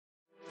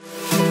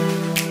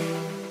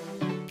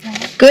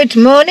Good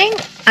morning,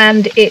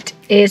 and it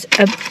is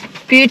a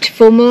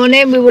beautiful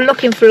morning. We were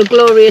looking for a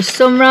glorious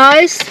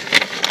sunrise.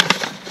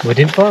 We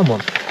didn't find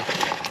one.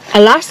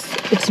 Alas,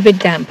 it's a bit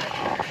damp.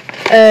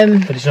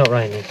 But it's not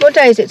raining. What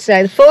day is it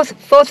today? The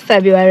 4th of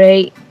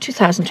February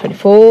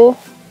 2024,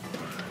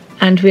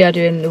 and we are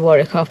doing the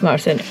Warwick Half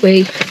Marathon.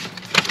 We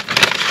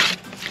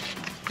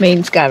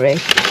means Gary.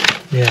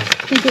 Yeah.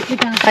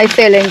 How you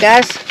feeling,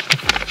 Gaz?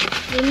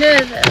 You're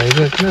nervous. Very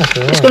good. No, it's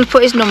all He's right. going to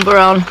put his number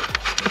on.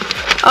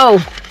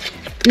 Oh,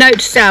 note to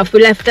self,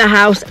 we left the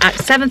house at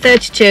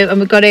 7:32 and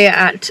we got here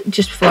at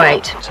just before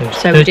 8.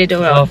 So we did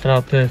all right. Half an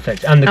hour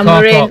perfect. And the And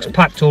car we're in- park's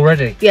packed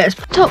already. Yes.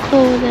 Top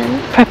forwarding.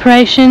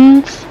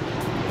 Preparations.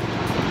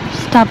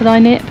 Stab thy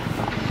nip.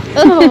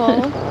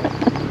 Oh.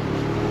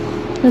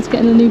 Let's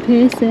get a new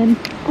piercing.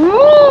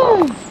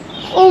 Oh,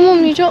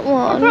 Mum, you dropped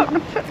one.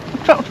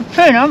 Dropped a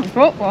pin, I haven't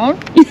dropped one.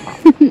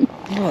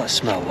 What that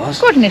smell was.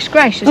 Goodness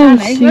gracious, Oh,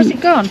 Annie, where's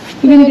it gone?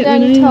 We're gonna Go get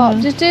down one your top.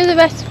 over. Just do the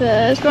rest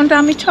first. It's gone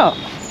down my top.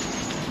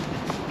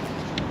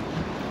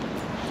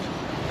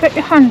 Put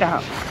your hand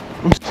out.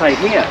 Stay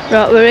here.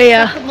 Right, we're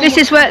here. This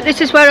is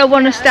where I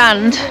want to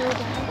stand.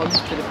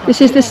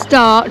 This is the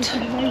start.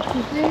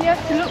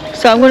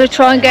 So I'm going to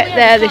try and get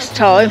there this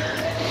time.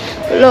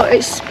 But look,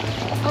 it's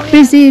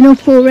busy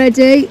enough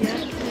already.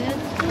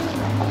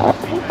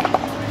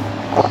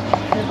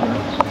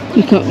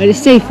 You can't really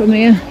see from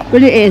here,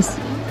 but it is.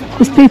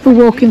 There's people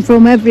walking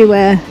from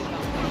everywhere.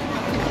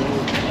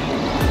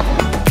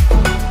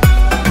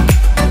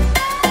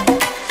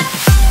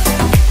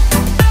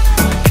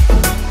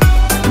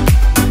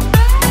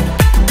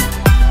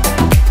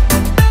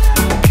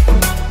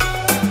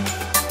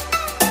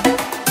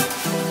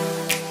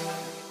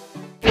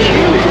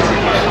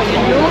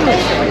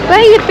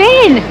 Where you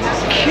been?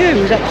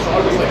 Queue.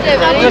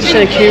 I've never seen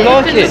a queue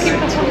like it.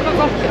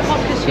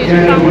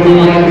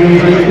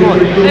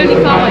 Only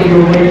 5.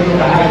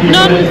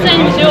 None the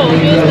same as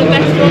yours. Yours the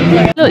best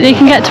one. Look, you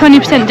can get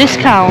 20%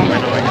 discount.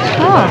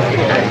 Oh.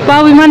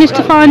 Well, we managed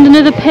to find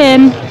another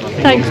pin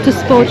thanks to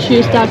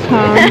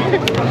sportshoes.com.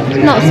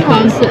 Not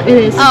sponsored,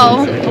 it is.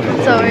 Oh,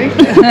 sorry.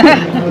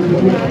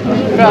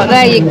 Right,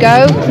 there you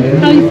go.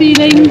 How are you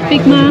feeling,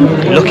 big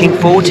man? Looking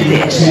forward to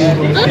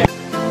this.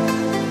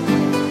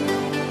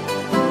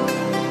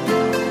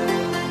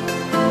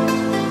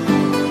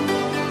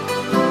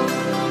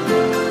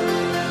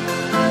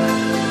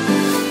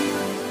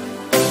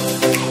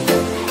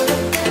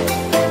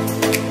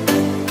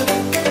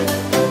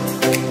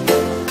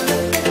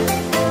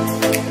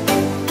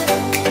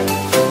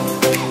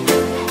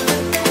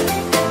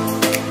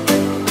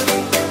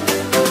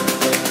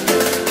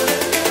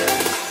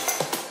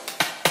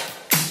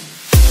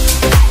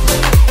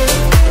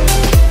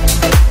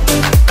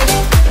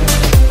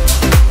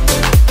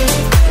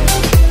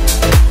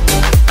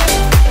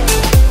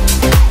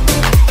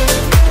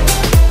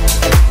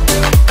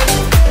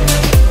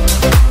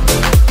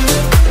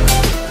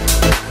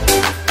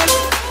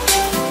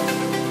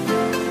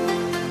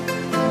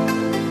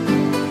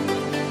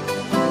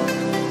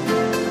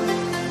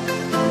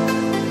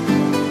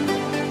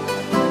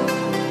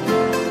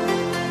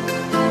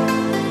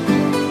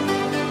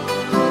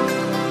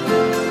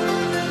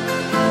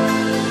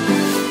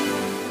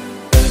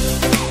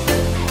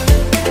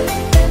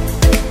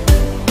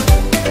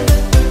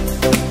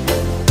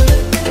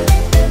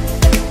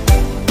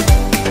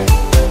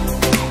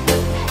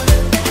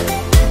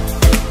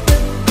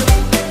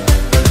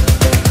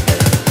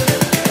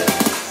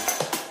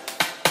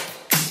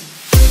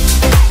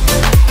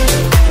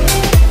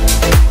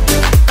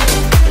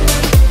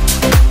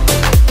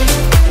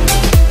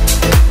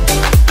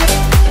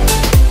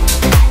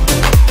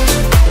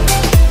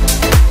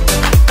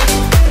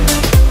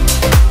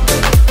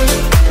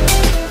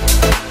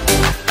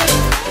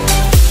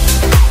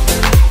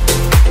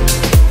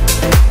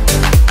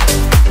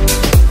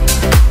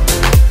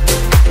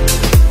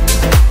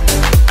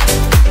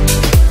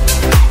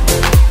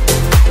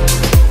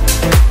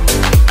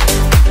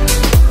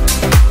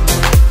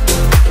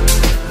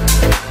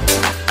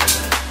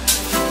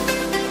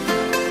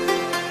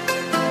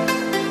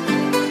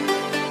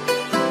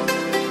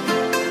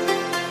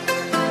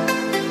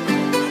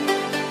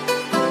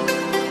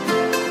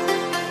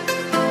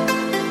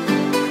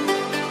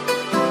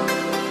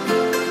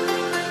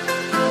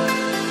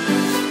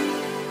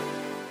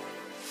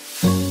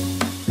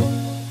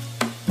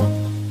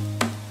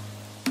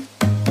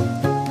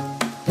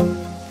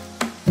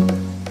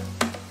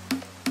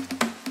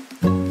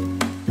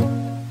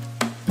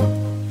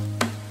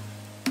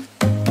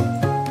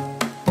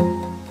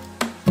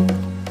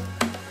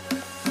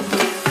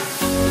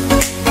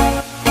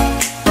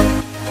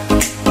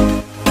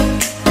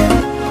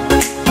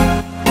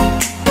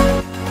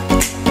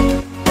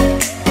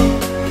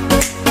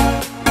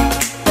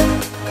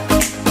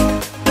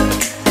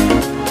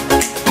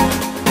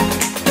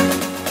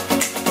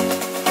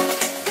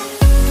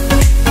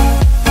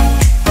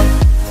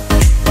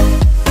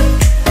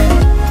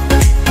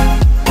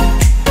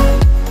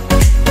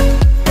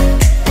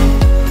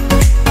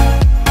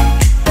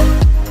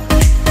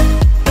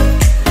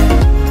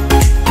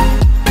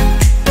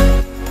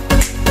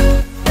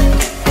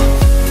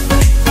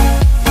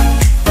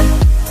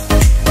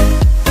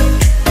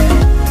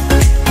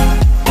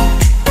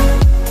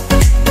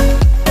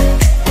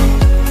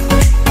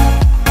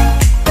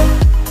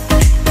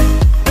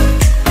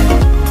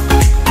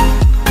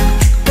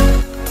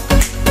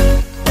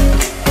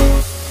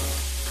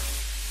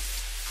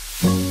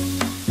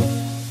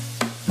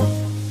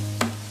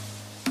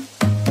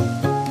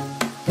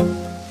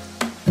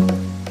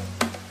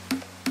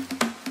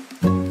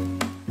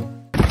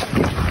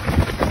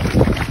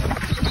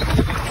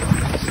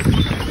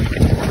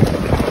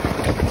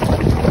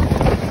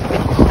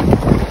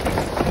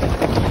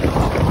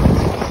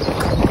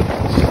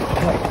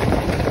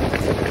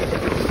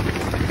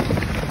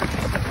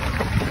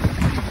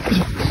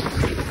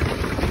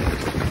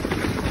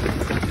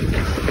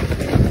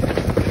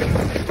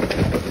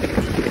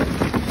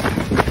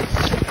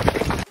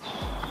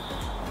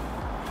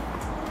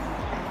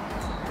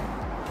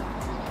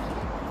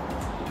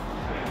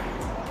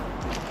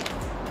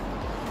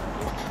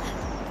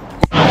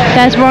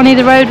 There's Ronnie,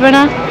 the road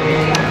runner.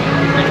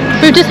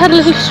 We've just had a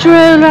little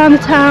stroll around the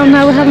town.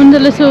 Now we're having a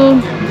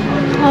little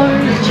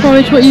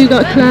porridge. What you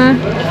got, Claire?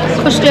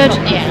 Custard.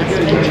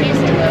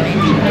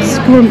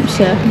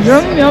 Scrumptious.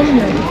 Yum, yum,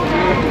 yum.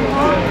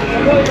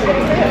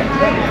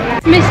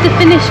 Mr.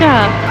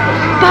 Finisher.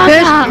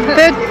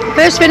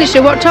 First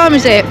finisher, what time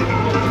is it?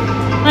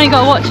 I ain't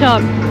got a watch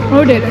on.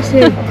 Hold it, let's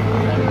see.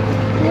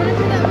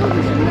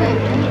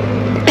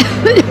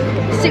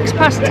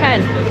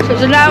 10:06. So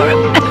it's an hour.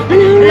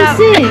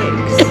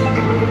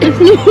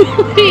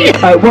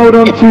 Well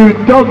done to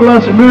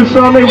Douglas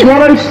Musani,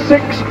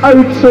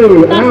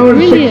 106.02, an hour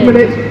and 6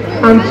 minutes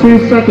and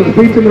 2 seconds,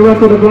 beating the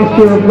record of last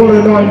year of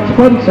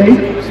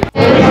 109.20.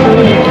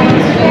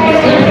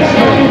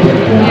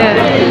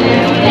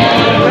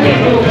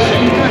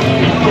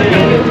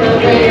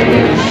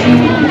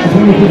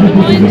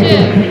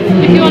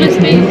 If you want to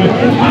speak.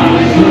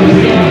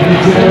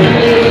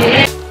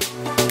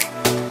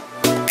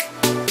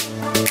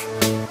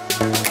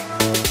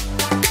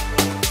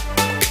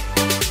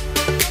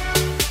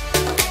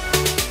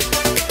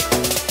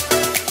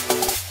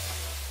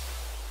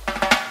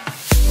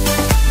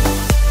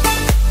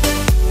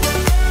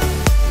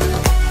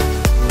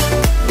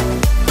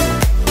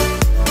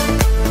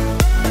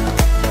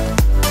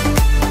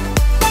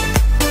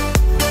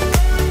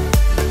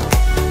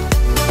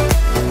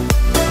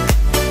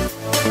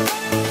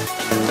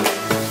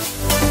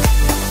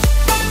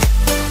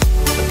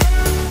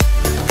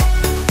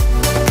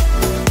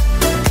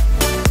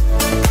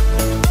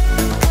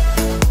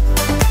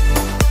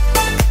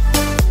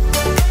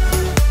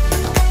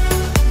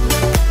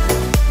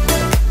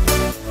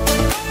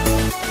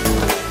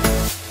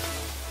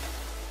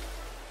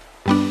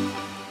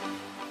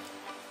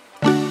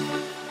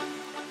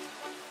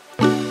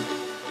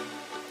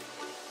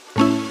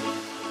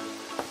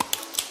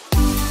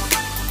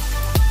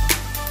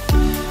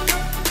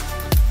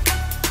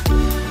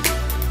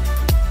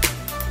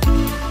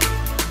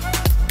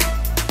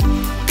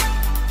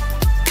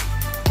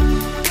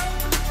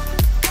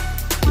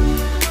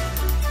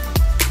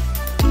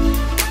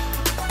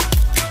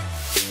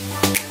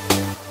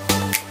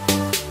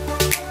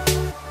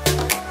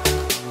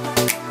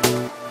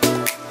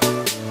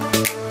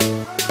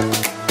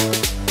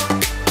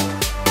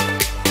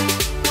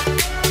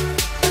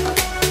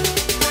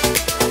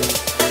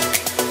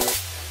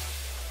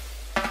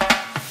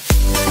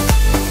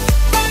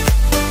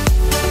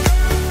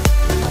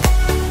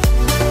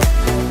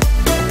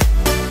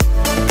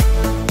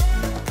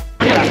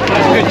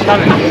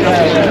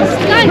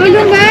 Hold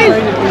on, guys.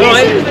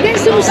 Get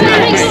some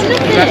snacks.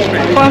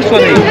 Fast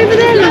one. Over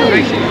there, look.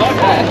 I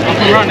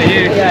can run to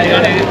you.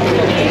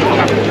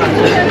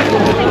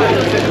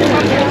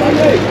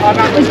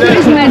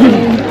 It's medal.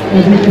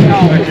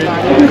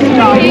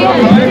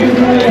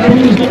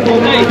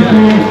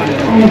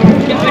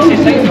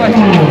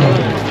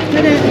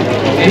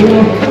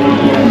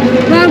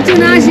 Well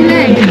done, how's your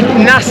leg?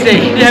 Nasty.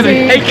 Yeah, but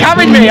he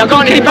carried me. I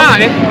got any back.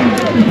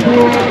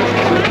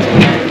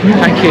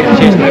 Thank you.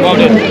 Cheers, mate. Well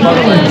done.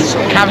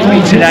 Carried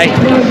me today. I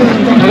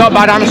got a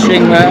bad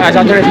hamstring, as I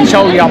don't know if he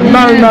told you. I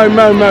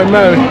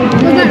mo.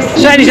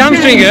 Saying his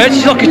hamstring hurts,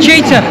 he's like a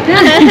cheetah.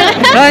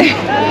 Hey?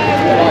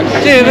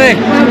 Dear me.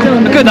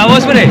 Well good that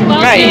was, wasn't it?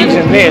 Mate, he's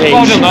a really.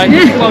 Well done, mate.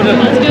 Well done.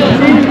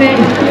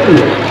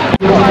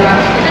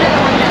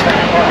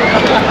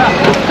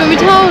 Can we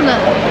hold it?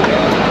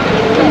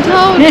 Can we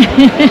hold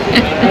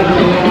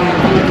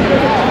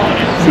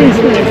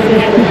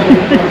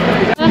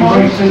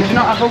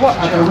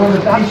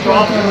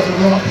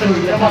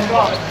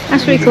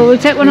That's really cool. We'll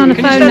take one on the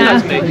phone now.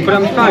 Put it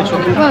on the phone.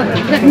 Well,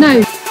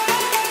 no.